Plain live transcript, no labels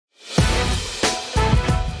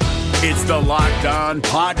It's the Locked On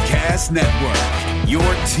Podcast Network, your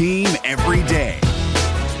team every day.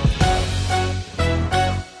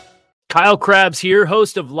 Kyle Krabs here,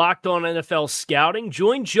 host of Locked On NFL Scouting.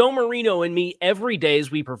 Join Joe Marino and me every day as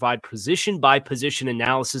we provide position-by-position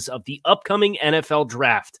analysis of the upcoming NFL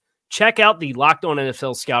Draft. Check out the Locked On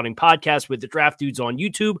NFL Scouting podcast with the Draft Dudes on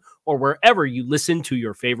YouTube or wherever you listen to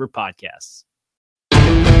your favorite podcasts.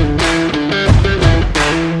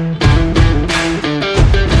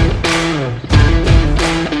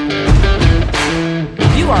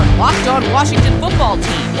 You are Locked On Washington Football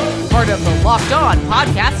Team, part of the Locked On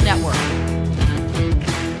Podcast Network.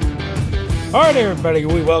 All right, everybody,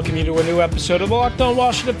 we welcome you to a new episode of the Locked On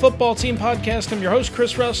Washington Football Team podcast. I'm your host,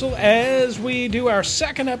 Chris Russell, as we do our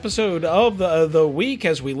second episode of the week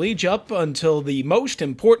as we lead you up until the most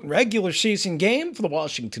important regular season game for the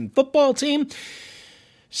Washington Football Team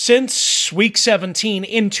since Week 17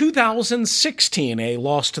 in 2016, a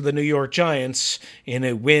loss to the New York Giants in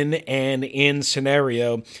a win-and-in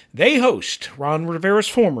scenario. They host Ron Rivera's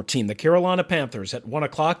former team, the Carolina Panthers, at 1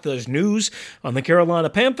 o'clock. There's news on the Carolina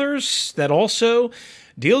Panthers that also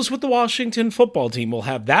deals with the Washington Football Team. We'll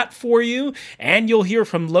have that for you, and you'll hear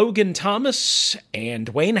from Logan Thomas and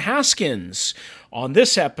Dwayne Haskins on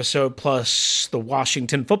this episode, plus the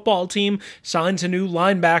Washington Football Team signs a new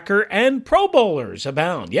linebacker and Pro Bowlers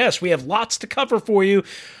abound. Yes, we have lots to cover for you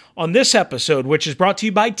on this episode, which is brought to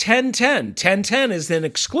you by 1010. 1010 is an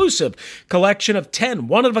exclusive collection of 10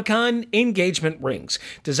 one-of-a-kind engagement rings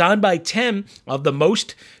designed by 10 of the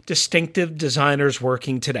most distinctive designers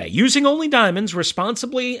working today. Using only diamonds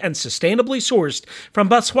responsibly and sustainably sourced from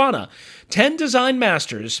Botswana, 10 design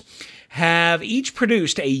masters have each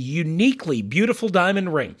produced a uniquely beautiful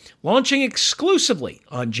diamond ring, launching exclusively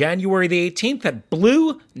on January the 18th at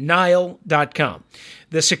BlueNile.com.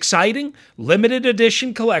 This exciting, limited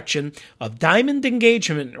edition collection of diamond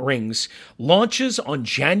engagement rings launches on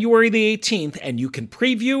January the 18th, and you can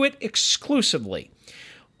preview it exclusively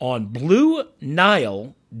on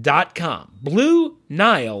BlueNile.com.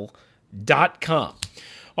 BlueNile.com.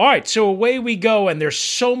 All right, so away we go, and there's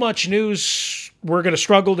so much news. We're going to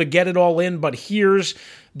struggle to get it all in, but here's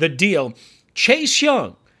the deal. Chase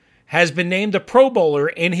Young has been named a Pro Bowler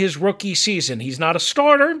in his rookie season. He's not a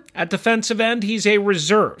starter at defensive end. He's a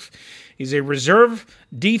reserve. He's a reserve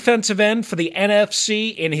defensive end for the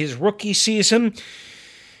NFC in his rookie season.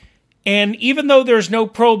 And even though there's no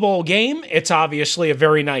Pro Bowl game, it's obviously a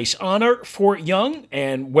very nice honor for Young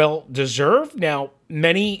and well-deserved. Now,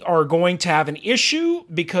 many are going to have an issue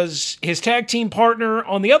because his tag team partner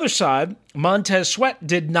on the other side, Montez Sweat,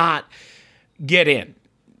 did not get in.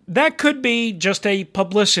 That could be just a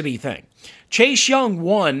publicity thing. Chase Young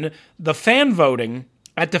won the fan voting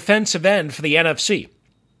at defensive end for the NFC.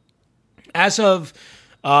 As of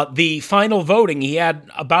the final voting, he had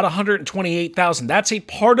about 128,000. That's a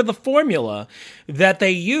part of the formula that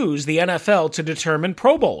they use, the NFL, to determine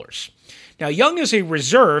Pro Bowlers. Now, Young is a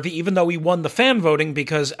reserve, even though he won the fan voting,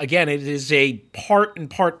 because, again, it is a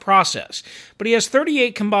part-and-part process. But he has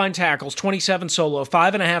 38 combined tackles, 27 solo,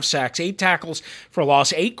 5.5 sacks, 8 tackles for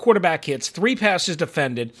loss, 8 quarterback hits, 3 passes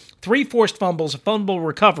defended, 3 forced fumbles, a fumble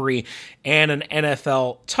recovery, and an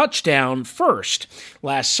NFL touchdown first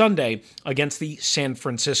last Sunday against the San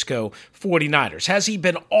Francisco 49ers. Has he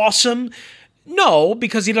been awesome? No,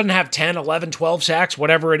 because he doesn't have 10, 11, 12 sacks,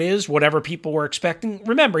 whatever it is, whatever people were expecting.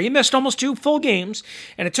 Remember, he missed almost 2 full games,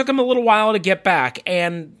 and it took him a little while to get back,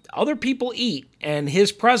 and other people eat, and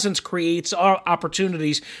his presence creates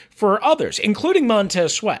opportunities for others, including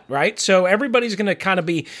Montez Sweat, right? So everybody's going to kind of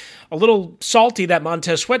be a little salty that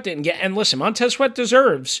Montez Sweat didn't get, and listen, Montez Sweat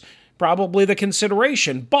deserves probably the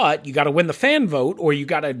consideration, but you got to win the fan vote, or you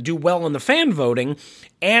got to do well in the fan voting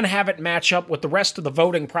and have it match up with the rest of the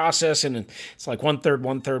voting process, and it's like one-third,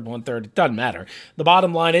 one-third, one-third. It doesn't matter. The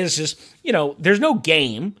bottom line is, there's no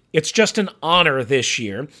game. It's just an honor this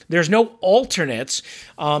year. There's no alternates,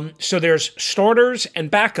 so there's starters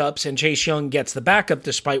and backups, and Chase Young gets the backup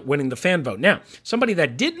despite winning the fan vote. Now, somebody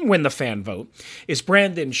that didn't win the fan vote is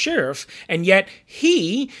Brandon Sheriff, and yet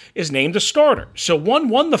he is named a starter. So one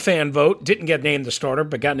won the fan vote, didn't get named the starter,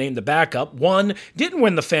 but got named the backup. One didn't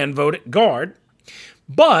win the fan vote at guard,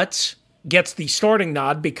 but gets the starting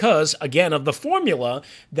nod because, again, of the formula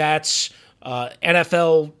that's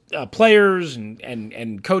NFL players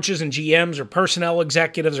and coaches and GMs or personnel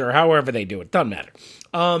executives or however they do it. Doesn't matter.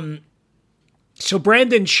 So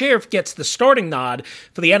Brandon Sheriff gets the starting nod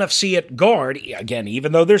for the NFC at guard. Again,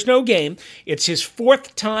 even though there's no game, it's his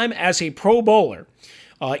 4th time as a Pro Bowler.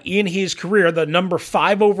 In his career, the number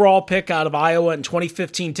 5 overall pick out of Iowa in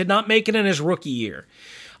 2015 did not make it in his rookie year.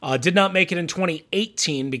 Did not make it in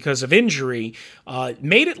 2018 because of injury.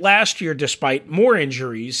 Made it last year despite more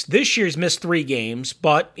injuries. This year he's missed 3 games,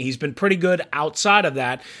 but he's been pretty good outside of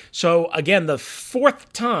that. So again, the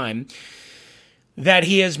 4th time that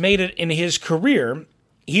he has made it in his career.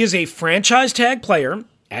 He is a franchise tag player,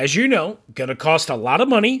 as you know, going to cost a lot of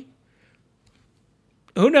money.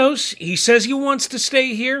 Who knows? He says he wants to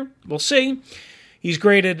stay here. We'll see. He's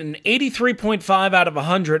graded an 83.5 out of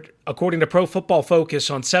 100, according to Pro Football Focus,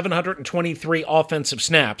 on 723 offensive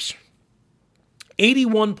snaps.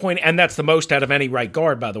 81 point, and that's the most out of any right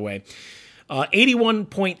guard, by the way.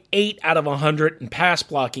 81.8 out of 100 in pass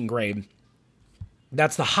blocking grade.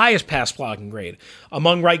 That's the highest pass blocking grade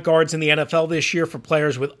among right guards in the NFL this year for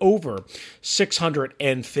players with over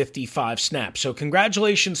 655 snaps. So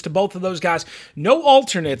congratulations to both of those guys. No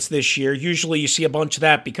alternates this year. Usually you see a bunch of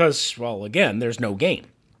that because, well, again, there's no game.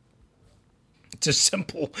 It's as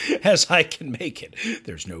simple as I can make it.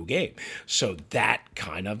 There's no game. So that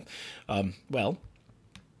kind of,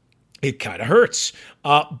 it kind of hurts.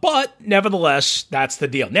 But nevertheless, that's the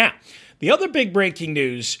deal. Now, the other big breaking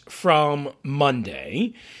news from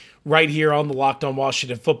Monday, right here on the Locked On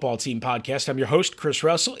Washington Football Team podcast, I'm your host, Chris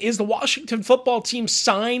Russell, is the Washington Football Team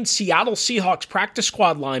signed Seattle Seahawks practice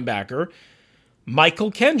squad linebacker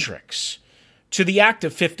Michael Kendricks to the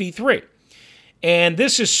active 53. And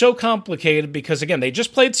this is so complicated because, again, they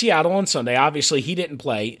just played Seattle on Sunday. Obviously, he didn't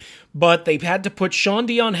play, but they've had to put Sean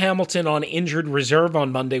Dion Hamilton on injured reserve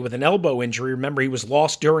on Monday with an elbow injury. Remember, he was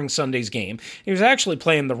lost during Sunday's game. He was actually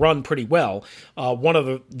playing the run pretty well, one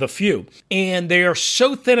of the few. And they are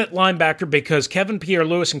so thin at linebacker because Kevin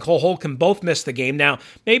Pierre-Louis and Cole Holcomb both missed the game. Now,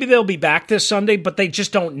 maybe they'll be back this Sunday, but they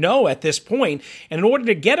just don't know at this point. And in order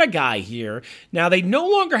to get a guy here, now they no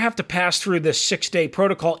longer have to pass through this 6-day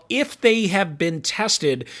protocol if they have been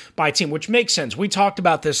tested by a team, which makes sense. We talked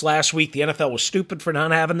about this last week. The NFL was stupid for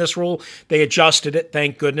not having this rule. They adjusted it,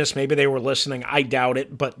 thank goodness. Maybe they were listening. I doubt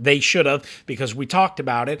it, but they should have because we talked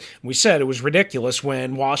about it. We said it was ridiculous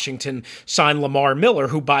when Washington signed Lamar Miller,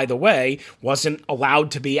 who, by the way, wasn't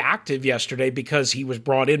allowed to be active yesterday because he was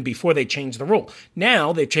brought in before they changed the rule.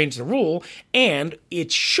 Now they've changed the rule, and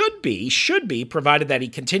it should be, provided that he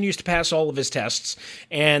continues to pass all of his tests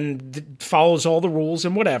and follows all the rules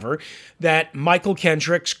and whatever, that Michael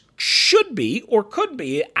Kendricks should be or could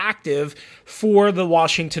be active for the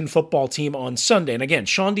Washington Football Team on Sunday. And again,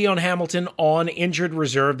 Sean Dion Hamilton on injured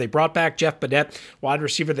reserve. They brought back Jeff Badette, wide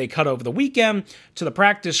receiver they cut over the weekend, to the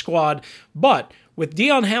practice squad. But with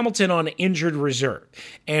Dion Hamilton on injured reserve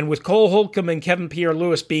and with Cole Holcomb and Kevin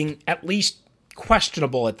Pierre-Louis being at least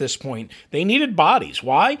questionable at this point, they needed bodies.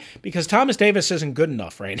 Why? Because Thomas Davis isn't good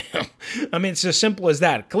enough right now. I mean, it's as simple as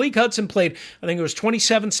that. Khaleke Hudson played, I think it was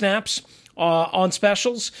 27 snaps on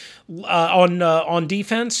specials, on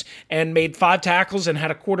defense, and made 5 tackles and had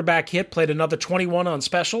a quarterback hit, played another 21 on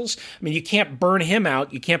specials. I mean, you can't burn him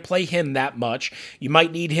out. You can't play him that much. You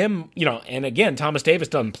might need him, and again, Thomas Davis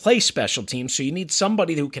doesn't play special teams, so you need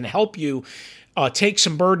somebody who can help you take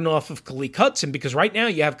some burden off of Khaleke Hudson, because right now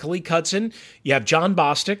you have Khaleke Hudson, you have John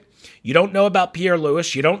Bostic, you don't know about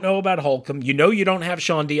Pierre-Louis, you don't know about Holcomb, you don't have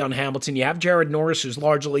Sean Dion Hamilton, you have Jared Norris, who's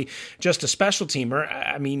largely just a special teamer.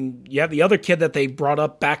 I mean, you have the other kid that they brought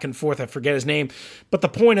up back and forth, I forget his name, but the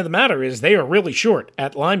point of the matter is they are really short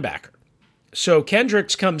at linebacker. So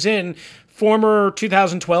Kendricks comes in, former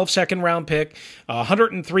 2012 second-round pick,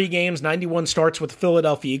 103 games, 91 starts with the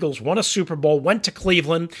Philadelphia Eagles, won a Super Bowl, went to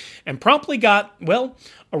Cleveland, and promptly got,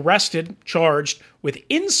 arrested, charged with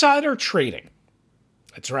insider trading.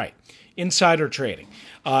 That's right, insider trading.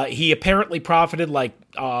 He apparently profited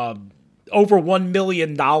over $1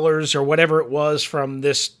 million or whatever it was from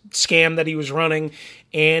this scam that he was running,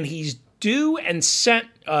 and he's due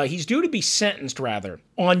to be sentenced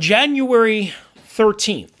on January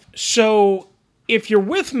 13th. So if you're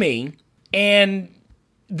with me, and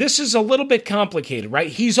this is a little bit complicated, right?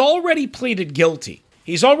 He's already pleaded guilty.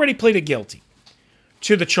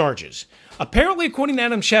 To the charges. Apparently, according to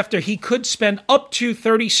Adam Schefter, he could spend up to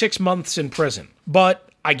 36 months in prison. But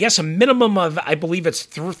I guess a minimum of, I believe it's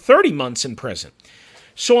 30 months in prison.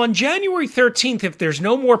 So on January 13th, if there's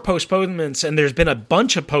no more postponements, and there's been a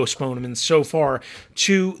bunch of postponements so far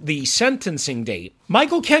to the sentencing date,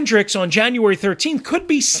 Michael Kendricks on January 13th could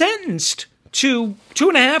be sentenced to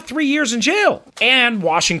 2.5, 3 years in jail. And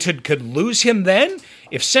Washington could lose him then.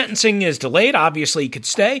 If sentencing is delayed, obviously he could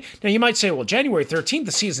stay. Now you might say, well, January 13th,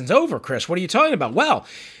 the season's over, Chris. What are you talking about? Well,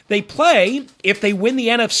 they play, if they win the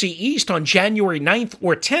NFC East, on January 9th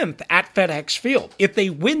or 10th at FedEx Field. If they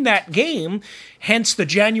win that game, hence the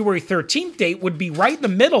January 13th date would be right in the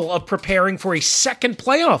middle of preparing for a second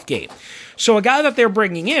playoff game. So a guy that they're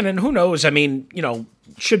bringing in, and who knows,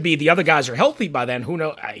 should be the other guys are healthy by then. Who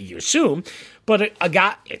knows? You assume. But a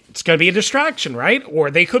guy, it's going to be a distraction, right?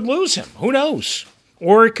 Or they could lose him. Who knows?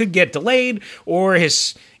 Or it could get delayed, or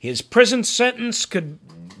his prison sentence could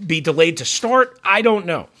be delayed to start. I don't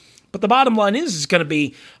know. But the bottom line is it's going to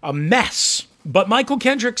be a mess. But Michael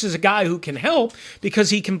Kendricks is a guy who can help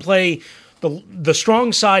because he can play the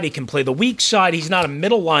strong side. He can play the weak side. He's not a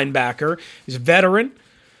middle linebacker. He's a veteran,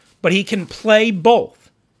 but he can play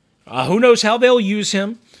both. Who knows how they'll use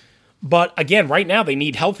him? But again, right now they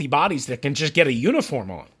need healthy bodies that can just get a uniform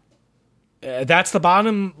on. That's the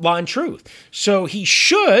bottom line truth. So he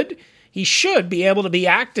should be able to be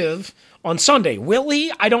active on Sunday. Will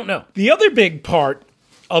he? I don't know. The other big part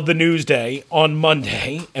of the news day on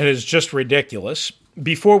Monday, and it's just ridiculous,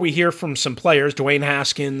 before we hear from some players, Dwayne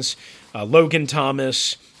Haskins, Logan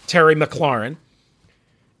Thomas, Terry McLaurin,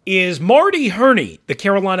 is Marty Hurney, the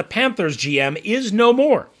Carolina Panthers GM, is no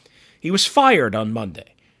more. He was fired on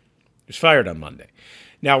Monday.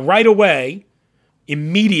 Now, right away,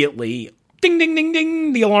 immediately, ding, ding, ding,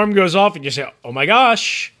 ding, the alarm goes off, and you say, oh my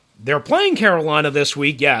gosh, they're playing Carolina this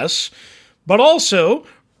week, yes, but also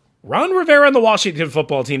Ron Rivera and the Washington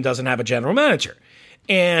football team doesn't have a general manager.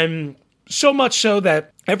 And so much so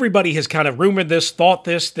that everybody has kind of rumored this, thought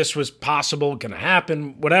this was possible, going to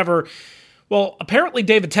happen, whatever. Well, apparently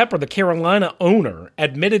David Tepper, the Carolina owner,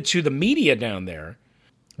 admitted to the media down there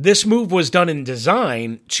this move was done in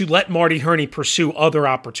design to let Marty Hurney pursue other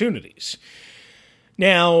opportunities.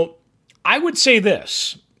 Now, I would say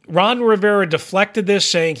this. Ron Rivera deflected this,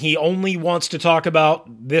 saying he only wants to talk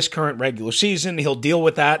about this current regular season. He'll deal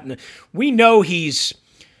with that. And we know he's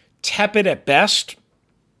tepid at best.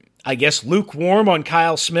 I guess lukewarm on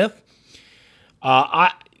Kyle Smith.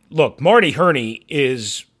 Look, Marty Hurney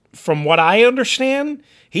is, from what I understand,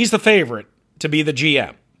 he's the favorite to be the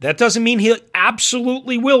GM. That doesn't mean he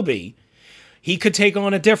absolutely will be. He could take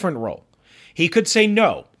on a different role. He could say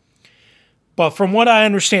no. But from what I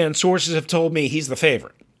understand, sources have told me he's the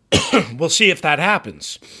favorite. We'll see if that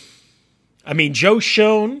happens. I mean, Joe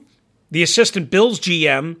Schoen, the assistant Bills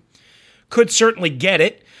GM, could certainly get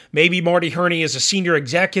it. Maybe Marty Hurney is a senior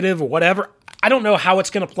executive or whatever. I don't know how it's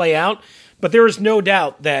going to play out, but there is no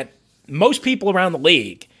doubt that most people around the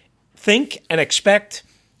league think and expect,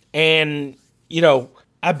 and,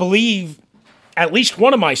 I believe at least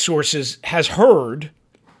one of my sources has heard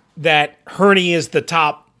that Hurney is the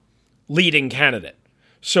top leading candidate.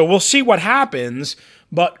 So we'll see what happens,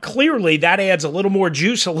 but clearly that adds a little more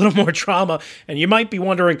juice, a little more drama, and you might be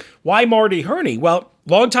wondering, why Marty Hurney? Well,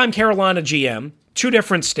 longtime Carolina GM, 2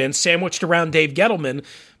 different stints sandwiched around Dave Gettleman,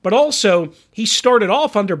 but also he started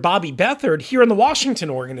off under Bobby Beathard here in the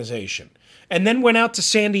Washington organization, and then went out to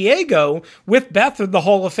San Diego with Beathard, the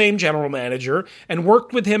Hall of Fame general manager, and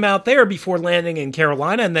worked with him out there before landing in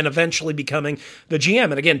Carolina and then eventually becoming the GM.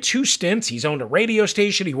 And again, 2 stints. He's owned a radio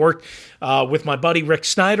station. He worked with my buddy Rick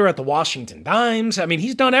Snyder at the Washington Times. I mean,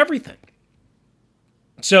 he's done everything.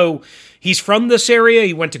 So he's from this area.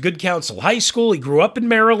 He went to Good Counsel High School. He grew up in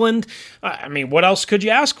Maryland. I mean, what else could you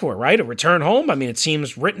ask for, right? A return home? I mean, it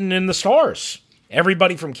seems written in the stars.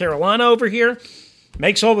 Everybody from Carolina over here.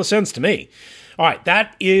 Makes all the sense to me. All right,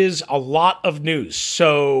 that is a lot of news.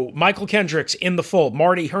 So Michael Kendricks in the fold.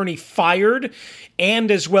 Marty Hurney fired, and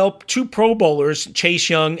as well 2 Pro Bowlers, Chase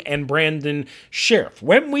Young and Brandon Sheriff.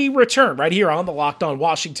 When we return right here on the Locked On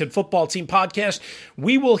Washington Football Team podcast,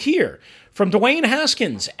 we will hear from Dwayne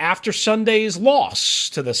Haskins after Sunday's loss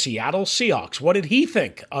to the Seattle Seahawks. What did he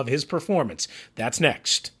think of his performance? That's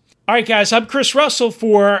next. All right, guys, I'm Chris Russell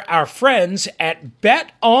for our friends at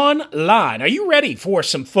Bet Online. Are you ready for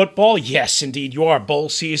some football? Yes, indeed, you are. Bowl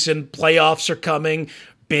season, playoffs are coming,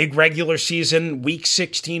 big regular season, Week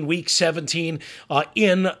 16, Week 17.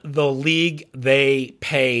 In the league, they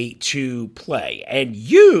pay to play. And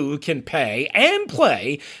you can pay and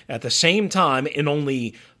play at the same time in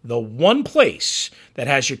only the one place that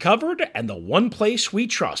has you covered and the one place we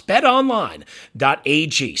trust,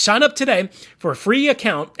 betonline.ag. Sign up today for a free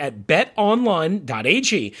account at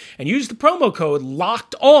betonline.ag and use the promo code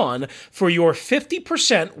LOCKEDON for your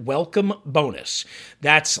 50% welcome bonus.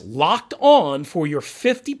 That's Locked On for your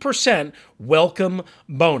 50% welcome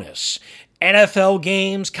bonus. NFL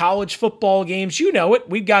games, college football games, you know it.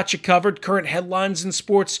 We've got you covered. Current headlines in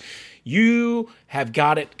sports. You have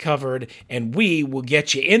got it covered, and we will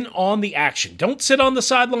get you in on the action. Don't sit on the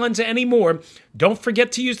sidelines anymore. Don't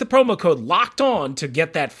forget to use the promo code LOCKEDON to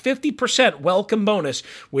get that 50% welcome bonus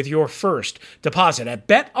with your first deposit at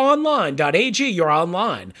betonline.ag, your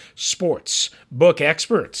online sports book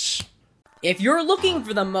experts. If you're looking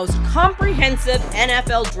for the most comprehensive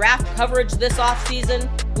NFL draft coverage this offseason,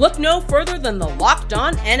 Look no further than the Locked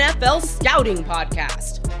On NFL Scouting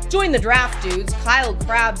Podcast. Join the draft dudes, Kyle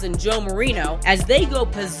Krabs and Joe Marino, as they go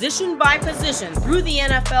position by position through the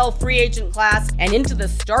NFL free agent class and into the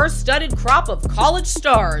star-studded crop of college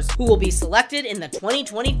stars who will be selected in the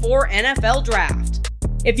 2024 NFL Draft.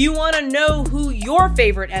 If you want to know who your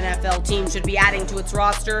favorite NFL team should be adding to its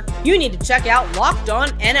roster, you need to check out Locked On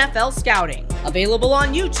NFL Scouting, available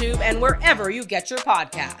on YouTube and wherever you get your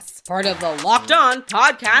podcasts. Part of the Locked On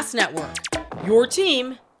Podcast Network, your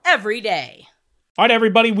team every day. All right,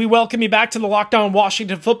 everybody, we welcome you back to the Locked On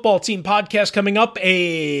Washington Football Team podcast. Coming up,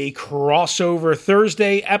 a crossover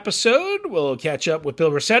Thursday episode. We'll catch up with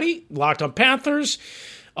Bill Rossetti, Locked On Panthers,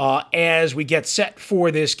 as we get set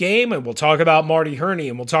for this game, and we'll talk about Marty Hurney,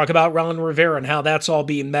 and we'll talk about Ron Rivera and how that's all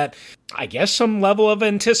being met. I guess some level of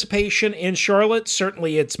anticipation in Charlotte.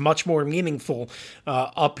 Certainly it's much more meaningful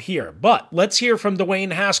up here. But let's hear from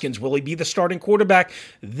Dwayne Haskins. Will he be the starting quarterback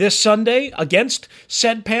this Sunday against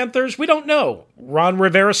said Panthers? We don't know. Ron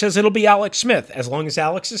Rivera says it'll be Alex Smith, as long as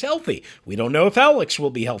Alex is healthy. We don't know if Alex will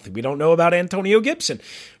be healthy. We don't know about Antonio Gibson.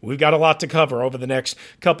 We've got a lot to cover over the next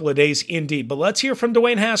couple of days indeed. But let's hear from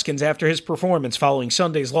Dwayne Haskins after his performance following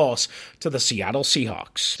Sunday's loss to the Seattle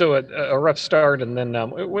Seahawks. So a rough start, and then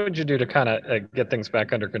what did you do to kind of get things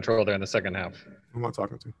back under control there in the second half? Who am I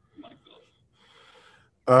talking to?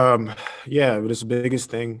 Yeah, but the biggest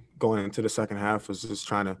thing going into the second half was just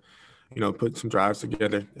trying to, put some drives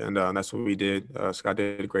together, and that's what we did. Scott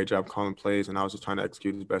did a great job calling plays, and I was just trying to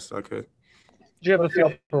execute as best as I could. Did you have a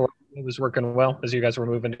feel for what was working well as you guys were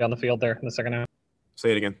moving down the field there in the second half?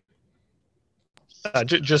 Say it again.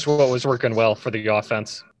 Just what was working well for the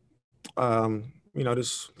offense?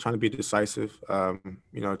 Just trying to be decisive, trying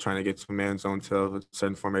to get some man zone to with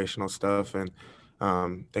certain formational stuff and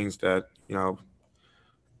things that,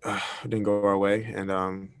 didn't go our way. And,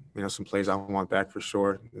 some plays I want back for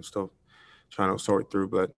sure. I'm still trying to sort through,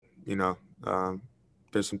 but,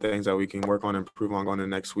 there's some things that we can work on and improve on going into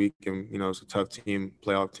next week. And, it's a tough team,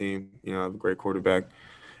 playoff team, a great quarterback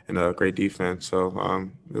and a great defense. So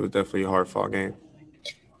it was definitely a hard-fought game.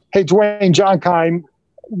 Hey, Dwayne, John Keim,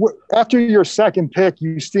 after your second pick,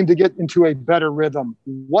 you seemed to get into a better rhythm.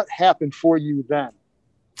 What happened for you then?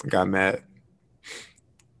 I got mad.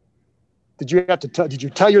 Did you have to? Did you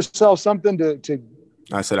tell yourself something to?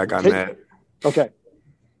 I said I got mad. Okay.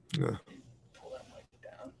 Yeah.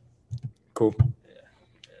 Cool.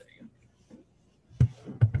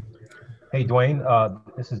 Hey, Dwayne.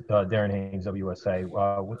 This is Darren Haynes,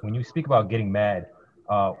 WSA. When you speak about getting mad,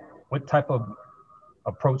 what type of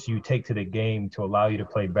approach you take to the game to allow you to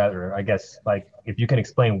play better? I guess, if you can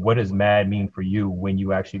explain, what does mad mean for you when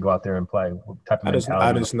you actually go out there and play? What type of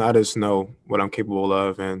mentality? I just know what I'm capable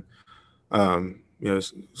of, and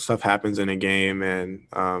stuff happens in a game,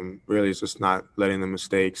 and really it's just not letting the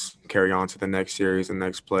mistakes carry on to the next series and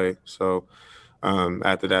next play. So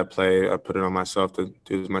after that play, I put it on myself to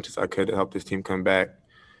do as much as I could to help this team come back,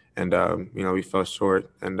 and we fell short,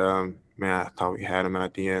 and I thought we had them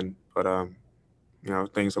at the end, but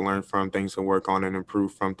things to learn from, things to work on and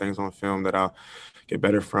improve from, things on film that I'll get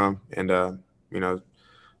better from. And,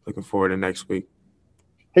 looking forward to next week.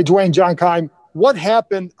 Hey, Dwayne, John Keim, what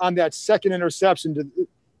happened on that second interception?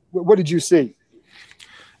 What did you see?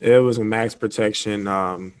 It was a max protection.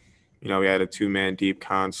 We had a two-man deep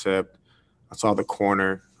concept. I saw the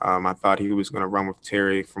corner. I thought he was going to run with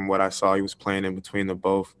Terry. From what I saw, he was playing in between the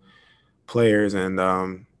both players.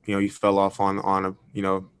 And, he fell off on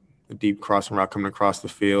a deep crossing route coming across the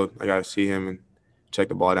field. I got to see him and check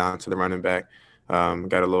the ball down to the running back.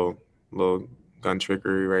 Got a little gun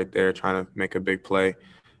trickery right there, trying to make a big play.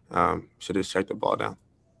 Should have checked the ball down.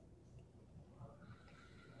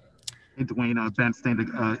 Hey, Dwayne, Ben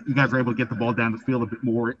Standig, you guys were able to get the ball down the field a bit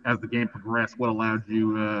more as the game progressed. What allowed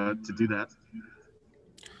you to do that?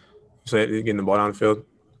 So getting the ball down the field?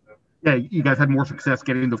 Yeah, you guys had more success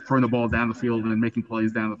throwing the ball down the field and making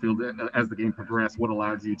plays down the field as the game progressed. What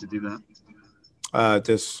allowed you to do that?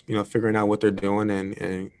 Just figuring out what they're doing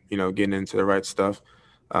and getting into the right stuff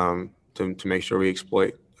to make sure we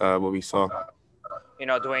exploit what we saw.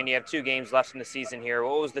 Dwayne, you have 2 games left in the season here.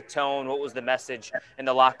 What was the tone? What was the message in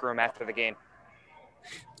the locker room after the game?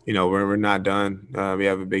 We're not done. We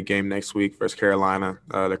have a big game next week versus Carolina.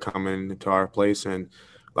 They're coming into our place, and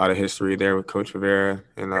a lot of history there with Coach Rivera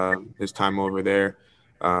and his time over there.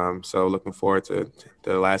 So looking forward to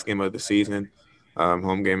the last game of the season,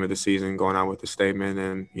 home game of the season, going out with a statement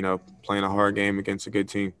and, playing a hard game against a good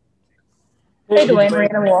team. Hey, Dwayne,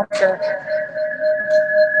 Marina Walker.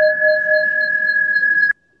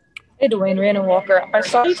 Hey, Dwayne, Rhiannon Walker. I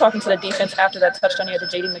saw you talking to the defense after that touchdown you had to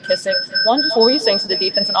J.D. McKissick. One, just what were you saying to the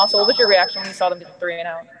defense? And also, what was your reaction when you saw them get 3 and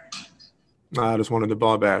out? I just wanted the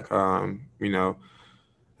ball back. I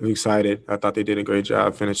was excited. I thought they did a great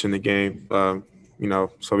job finishing the game. So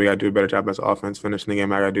we got to do a better job as offense finishing the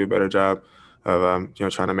game. I got to do a better job of,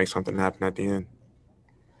 trying to make something happen at the end.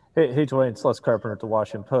 Hey, Dwayne, it's Les Carpenter at the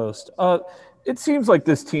Washington Post. It seems like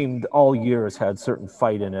this team all year has had certain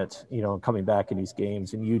fight in it, coming back in these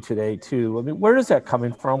games, and you today too. I mean, where is that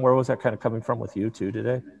coming from? Where was that kind of coming from with you two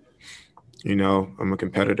today? I'm a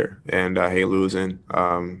competitor, and I hate losing.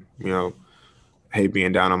 Hate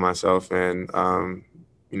being down on myself, and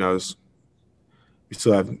we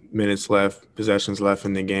still have minutes left, possessions left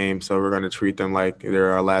in the game, so we're going to treat them like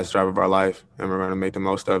they're our last drive of our life, and we're going to make the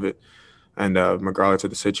most of it. And regardless of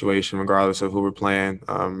the situation, regardless of who we're playing,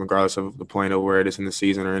 regardless of the point of where it is in the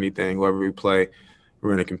season or anything, whoever we play, we're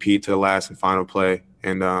going to compete to the last and final play.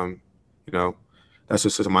 And, that's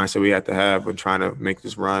just the mindset we have to have when trying to make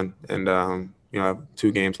this run. And, have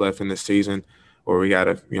 2 games left in this season where we got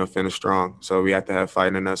to, finish strong. So we have to have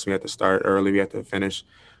fight in us. We have to start early. We have to finish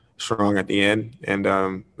strong at the end. And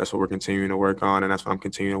that's what we're continuing to work on. And that's what I'm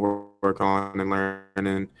continuing to work on and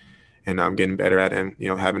learn and I'm getting better at it.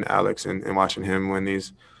 And, having Alex and watching him win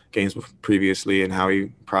these games previously and how he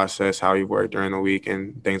processed, how he worked during the week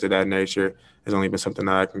and things of that nature has only been something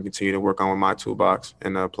that I can continue to work on with my toolbox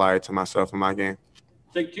and apply it to myself and my game.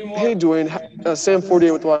 Take 2 more. Hey, Dwayne, Sam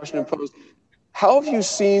Fortier with the Washington Post. How have you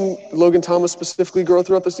seen Logan Thomas specifically grow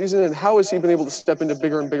throughout the season, and how has he been able to step into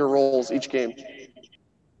bigger and bigger roles each game?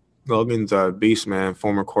 Logan's a beast, man,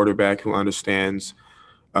 former quarterback who understands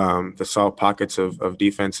the soft pockets of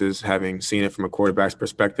defenses, having seen it from a quarterback's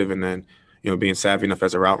perspective, and then, being savvy enough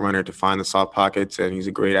as a route runner to find the soft pockets. And he's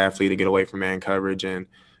a great athlete to get away from man coverage, and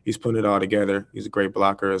he's putting it all together. He's a great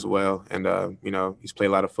blocker as well. And, he's played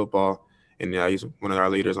a lot of football, and he's one of our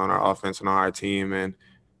leaders on our offense and on our team. And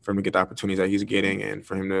for him to get the opportunities that he's getting and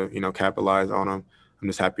for him to, capitalize on them, I'm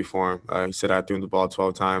just happy for him. He said I threw him the ball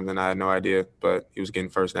 12 times, and I had no idea, but he was getting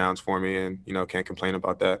first downs for me, and, can't complain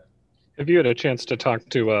about that. Have you had a chance to talk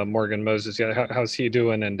to Morgan Moses yet? How's he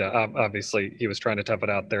doing? And obviously he was trying to tough it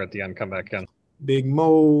out there at the end, come back in. Big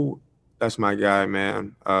Mo, that's my guy,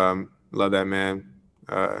 man. Love that man.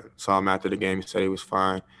 Saw him after the game. He said he was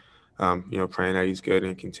fine. Praying that he's good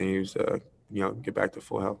and continues to, get back to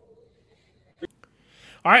full health.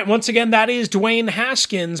 All right, once again, that is Dwayne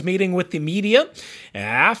Haskins meeting with the media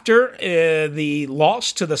after the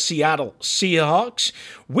loss to the Seattle Seahawks.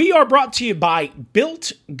 We are brought to you by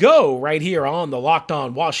Built Go right here on the Locked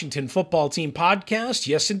On Washington Football Team podcast.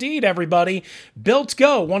 Yes, indeed, everybody. Built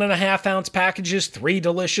Go, 1.5-ounce packages, 3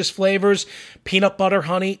 delicious flavors, peanut butter,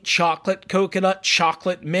 honey, chocolate, coconut,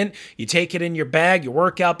 chocolate, mint. You take it in your bag, your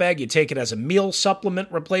workout bag. You take it as a meal supplement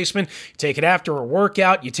replacement. You take it after a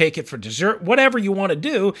workout. You take it for dessert. Whatever you want to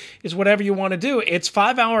do is whatever you want to do. It's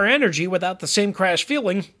 5-hour energy without the same crash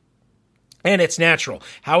feeling. And it's natural.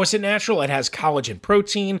 How is it natural? It has collagen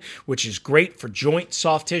protein, which is great for joint,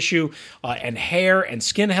 soft tissue, and hair and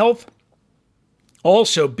skin health.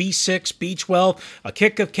 Also, B6, B12, a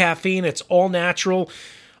kick of caffeine. It's all natural.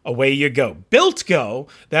 Away you go. Built Go,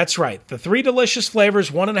 that's right. The 3 delicious flavors,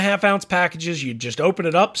 1.5-ounce packages. You just open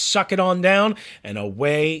it up, suck it on down, and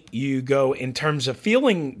away you go in terms of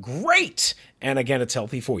feeling great. And again, it's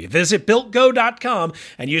healthy for you. Visit BuiltGo.com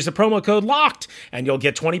and use the promo code LOCKED, and you'll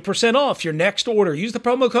get 20% off your next order. Use the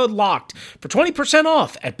promo code LOCKED for 20%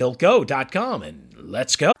 off at BuiltGo.com, and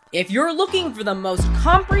let's go. If you're looking for the most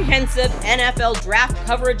comprehensive NFL draft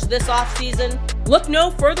coverage this offseason, look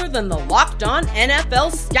no further than the Locked On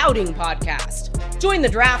NFL Scouting Podcast. Join the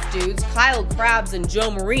draft dudes, Kyle Krabs and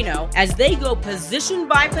Joe Marino, as they go position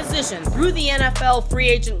by position through the NFL free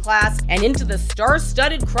agent class and into the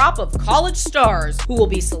star-studded crop of college stars who will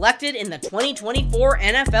be selected in the 2024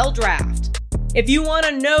 NFL Draft. If you want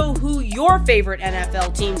to know who your favorite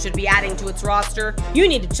NFL team should be adding to its roster, you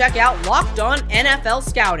need to check out Locked On NFL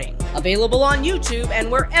Scouting, available on YouTube and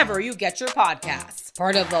wherever you get your podcasts.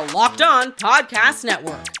 Part of the Locked On Podcast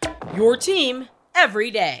Network, your team every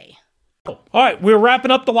day. All right, we're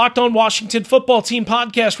wrapping up the Locked On Washington Football Team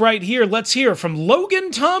podcast right here. Let's hear from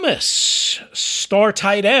Logan Thomas, star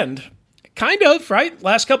tight end. Kind of, right?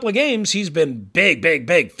 Last couple of games, he's been big.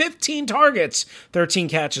 15 targets, 13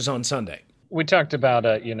 catches on Sunday. We talked about,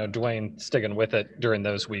 Dwayne sticking with it during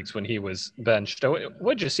those weeks when he was benched.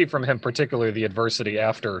 What did you see from him, particularly the adversity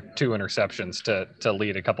after 2 interceptions to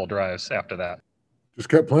lead a couple drives after that? Just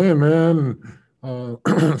kept playing, man.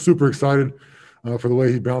 Super excited for the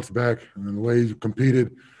way he bounced back and the way he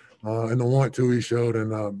competed and the want to he showed.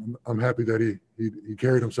 And I'm happy that he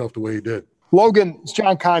carried himself the way he did. Logan, it's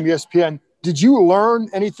John Keim, ESPN. Did you learn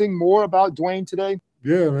anything more about Dwayne today?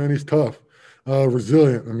 Yeah, man, he's tough,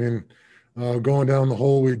 resilient. I mean, going down the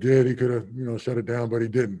hole we did, he could have, shut it down, but he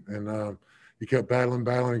didn't. And he kept battling,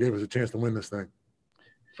 and gave us a chance to win this thing.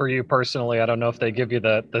 For you personally, I don't know if they give you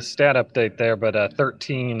the stat update there, but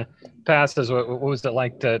 13 passes. What was it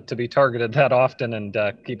like to be targeted that often and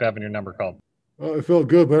keep having your number called? It felt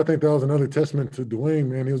good, but I think that was another testament to Dwayne,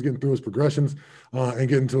 man. He was getting through his progressions and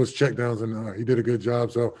getting to his checkdowns, and he did a good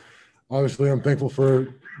job. So, obviously, I'm thankful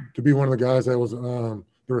to be one of the guys that was the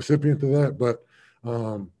recipient of that. But,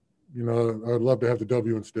 I'd love to have the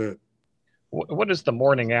W instead. What does the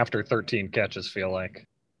morning after 13 catches feel like?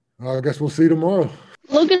 I guess we'll see tomorrow.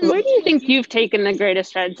 Logan, where do you think you've taken the greatest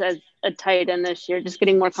strides as a tight end this year, just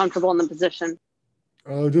getting more comfortable in the position?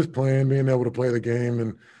 Just playing, being able to play the game,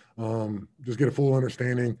 and just get a full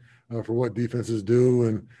understanding for what defenses do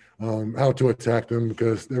and how to attack them,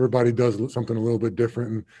 because everybody does something a little bit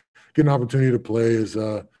different. And getting an opportunity to play is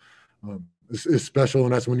special,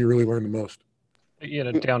 and that's when you really learn the most.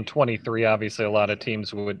 Down 23, obviously a lot of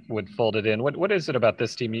teams would fold it in. What is it about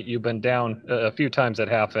this team? You've been down a few times at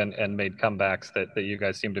half and made comebacks that you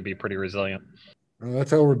guys seem to be pretty resilient.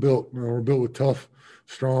 That's how we're built. We're built with tough,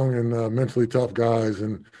 strong, and mentally tough guys,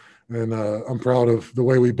 and I'm proud of the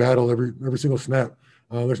way we battle every single snap.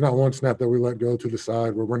 There's not one snap that we let go to the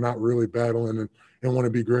side where we're not really battling and want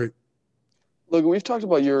to be great. Logan, we've talked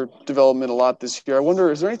about your development a lot this year. I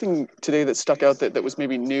wonder, is there anything today that stuck out that was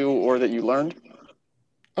maybe new or that you learned?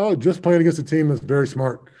 Oh, just playing against a team that's very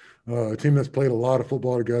smart, a team that's played a lot of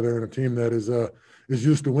football together, and a team that is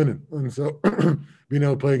used to winning. And so being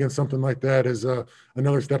able to play against something like that is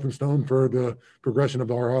another stepping stone for the progression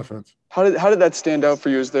of our offense. How did that stand out for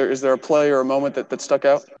you? Is there a play or a moment that stuck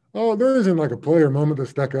out? Oh, there isn't like a play or moment that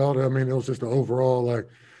stuck out. I mean, it was just an overall, like,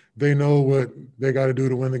 they know what they got to do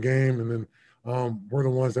to win the game, and then we're the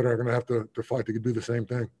ones that are going to have to fight to do the same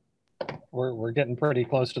thing. We're getting pretty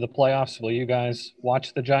close to the playoffs. Will you guys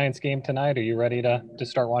watch the Giants game tonight? Are you ready to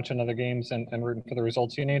start watching other games and rooting for the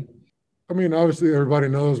results you need? I mean, obviously everybody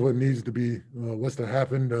knows what needs to be, what's to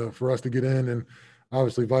happen for us to get in, and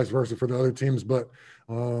obviously vice versa for the other teams. But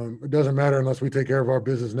it doesn't matter unless we take care of our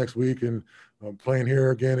business next week and playing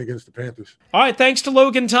here again against the Panthers. All right, thanks to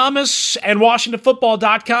Logan Thomas and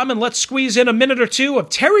WashingtonFootball.com, and let's squeeze in a minute or two of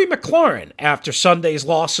Terry McLaurin after Sunday's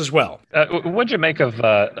loss as well. What'd you make of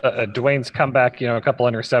Dwayne's comeback? A couple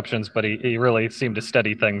interceptions, but he really seemed to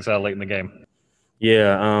steady things late in the game.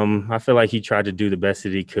 Yeah, I feel like he tried to do the best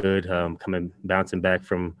that he could, bouncing back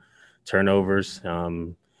from turnovers.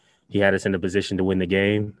 He had us in a position to win the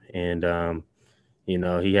game, and,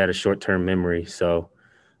 he had a short-term memory. So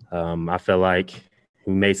I feel like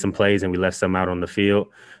we made some plays and we left some out on the field,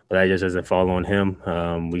 but that just doesn't fall on him.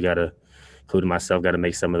 We got to, including myself, got to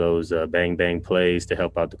make some of those bang plays to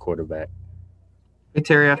help out the quarterback. Hey,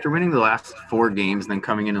 Terry, after winning the last 4 games and then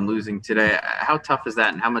coming in and losing today, how tough is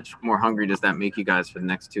that, and how much more hungry does that make you guys for the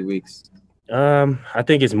next 2 weeks? I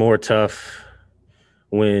think it's more tough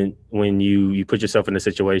when you put yourself in a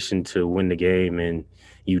situation to win the game and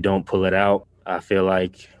you don't pull it out. I feel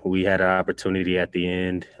like we had an opportunity at the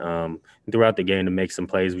end throughout the game to make some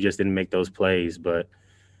plays. We just didn't make those plays, but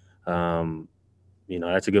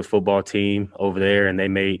that's a good football team over there, and they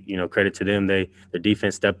made, credit to them. Their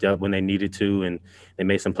defense stepped up when they needed to, and they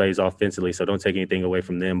made some plays offensively. So don't take anything away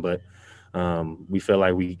from them, but we feel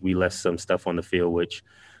like we left some stuff on the field, which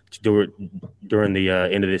during the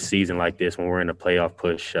end of this season like this, when we're in a playoff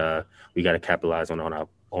push, we got to capitalize on all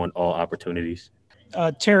opportunities.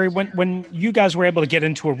 Terry, when you guys were able to get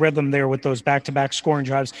into a rhythm there with those back-to-back scoring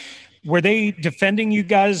drives, were they defending you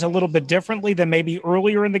guys a little bit differently than maybe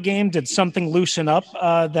earlier in the game? Did something loosen up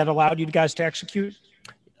that allowed you guys to execute?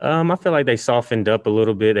 I feel like they softened up a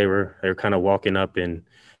little bit. They were kind of walking up and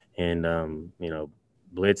blitzing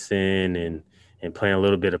and playing a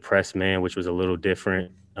little bit of press man, which was a little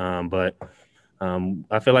different. But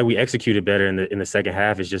I feel like we executed better in the second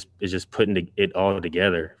half. It's just putting it all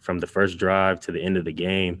together from the first drive to the end of the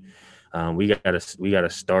game. We gotta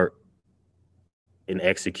start and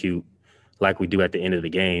execute like we do at the end of the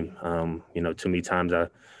game. Too many times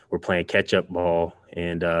we're playing catch-up ball,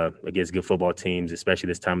 and against good football teams, especially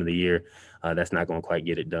this time of the year, that's not going to quite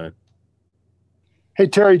get it done. Hey,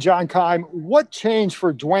 Terry, John Keim, what changed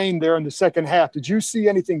for Dwayne there in the second half? Did you see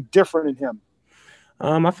anything different in him?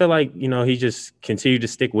 I feel like, he just continued to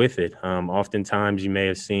stick with it. Oftentimes you may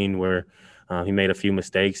have seen where he made a few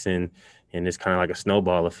mistakes and it's kind of like a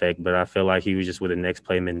snowball effect, but I feel like he was just with a next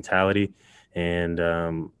play mentality. And,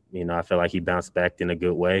 I feel like he bounced back in a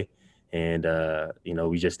good way. And,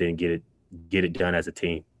 we just didn't get it done as a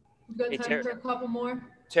team. We've got time for a couple more.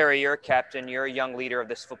 Terry, you're a captain. You're a young leader of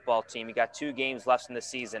this football team. You got 2 games left in the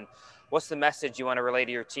season. What's the message you want to relay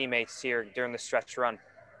to your teammates here during the stretch run?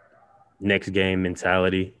 Next game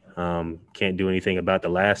mentality. Can't do anything about the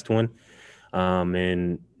last one.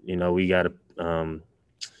 And, you know, we got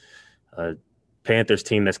a Panthers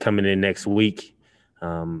team that's coming in next week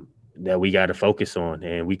that we got to focus on.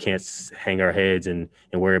 And we can't hang our heads and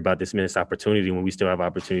worry about this missed opportunity when we still have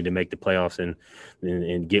opportunity to make the playoffs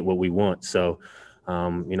and get what we want. So,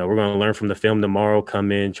 you know, we're going to learn from the film tomorrow,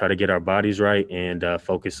 come in, try to get our bodies right, and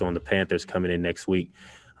focus on the Panthers coming in next week.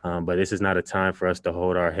 But this is not a time for us to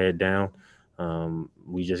hold our head down.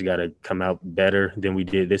 We just got to come out better than we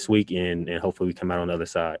did this week, and hopefully we come out on the other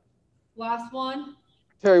side. Last one.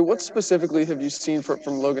 Terry, what specifically have you seen from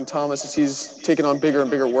Logan Thomas as he's taken on bigger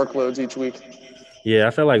and bigger workloads each week? Yeah,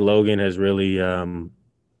 I feel like Logan has really,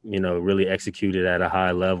 really executed at a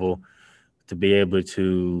high level. To be able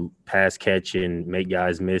to pass, catch, and make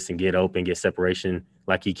guys miss and get open, get separation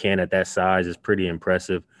like he can at that size is pretty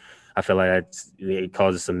impressive. I feel like it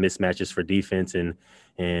causes some mismatches for defense and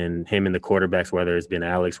him and the quarterbacks, whether it's been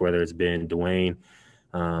Alex, whether it's been Dwayne.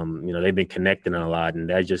 They've been connecting a lot, and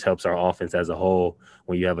that just helps our offense as a whole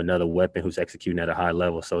when you have another weapon who's executing at a high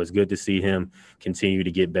level. So it's good to see him continue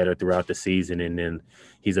to get better throughout the season, and then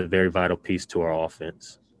he's a very vital piece to our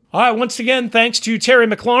offense. All right, once again, thanks to Terry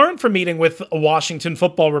McLaurin for meeting with Washington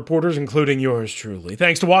football reporters, including yours truly.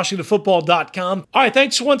 Thanks to WashingtonFootball.com. All right,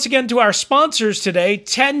 thanks once again to our sponsors today,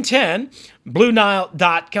 1010,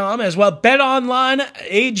 BlueNile.com, as well BetOnline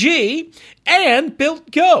AG, and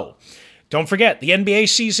Built Go. Don't forget, the NBA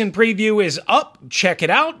season preview is up. Check it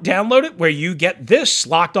out. Download it where you get this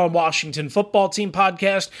Locked On Washington Football Team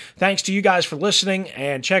podcast. Thanks to you guys for listening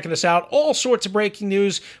and checking us out. All sorts of breaking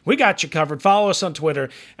news. We got you covered. Follow us on Twitter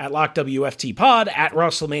at LockWFTPod, at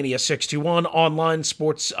WrestleMania621, online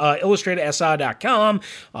Sports Illustrated SI.com,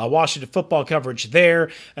 Washington football coverage there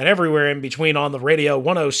and everywhere in between on the radio,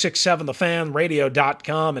 1067 The Fan,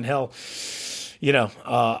 radio.com, and hell,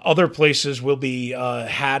 other places will be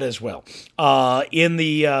had as well in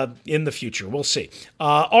the future. We'll see.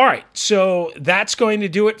 All right, so that's going to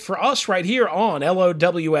do it for us right here on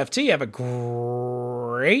LOWFT. Have a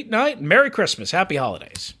great night. Merry Christmas. Happy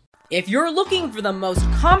holidays. If you're looking for the most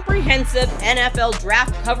comprehensive NFL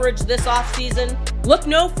draft coverage this offseason, look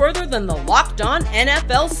no further than the Locked On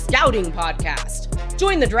NFL Scouting Podcast.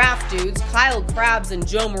 Join the draft dudes, Kyle Krabs and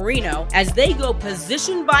Joe Marino, as they go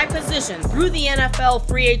position by position through the NFL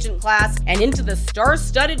free agent class and into the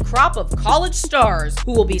star-studded crop of college stars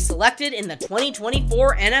who will be selected in the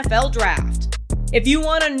 2024 NFL Draft. If you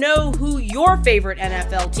want to know who your favorite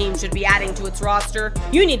NFL team should be adding to its roster,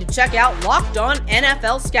 you need to check out Locked On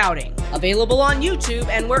NFL Scouting, available on YouTube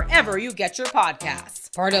and wherever you get your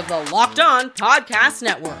podcasts. Part of the Locked On Podcast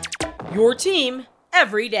Network, your team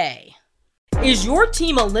every day. Is your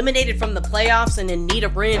team eliminated from the playoffs and in need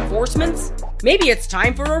of reinforcements? Maybe it's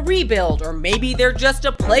time for a rebuild, or maybe they're just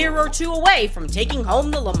a player or two away from taking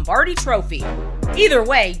home the Lombardi Trophy. Either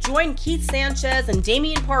way, join Keith Sanchez and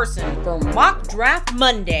Damian Parson for Mock Draft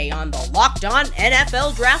Monday on the Locked On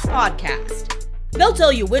NFL Draft Podcast. They'll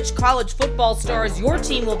tell you which college football stars your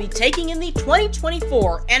team will be taking in the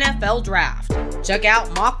 2024 NFL Draft. Check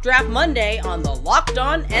out Mock Draft Monday on the Locked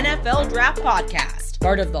On NFL Draft Podcast,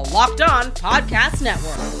 part of the Locked On Podcast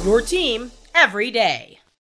Network, your team every day.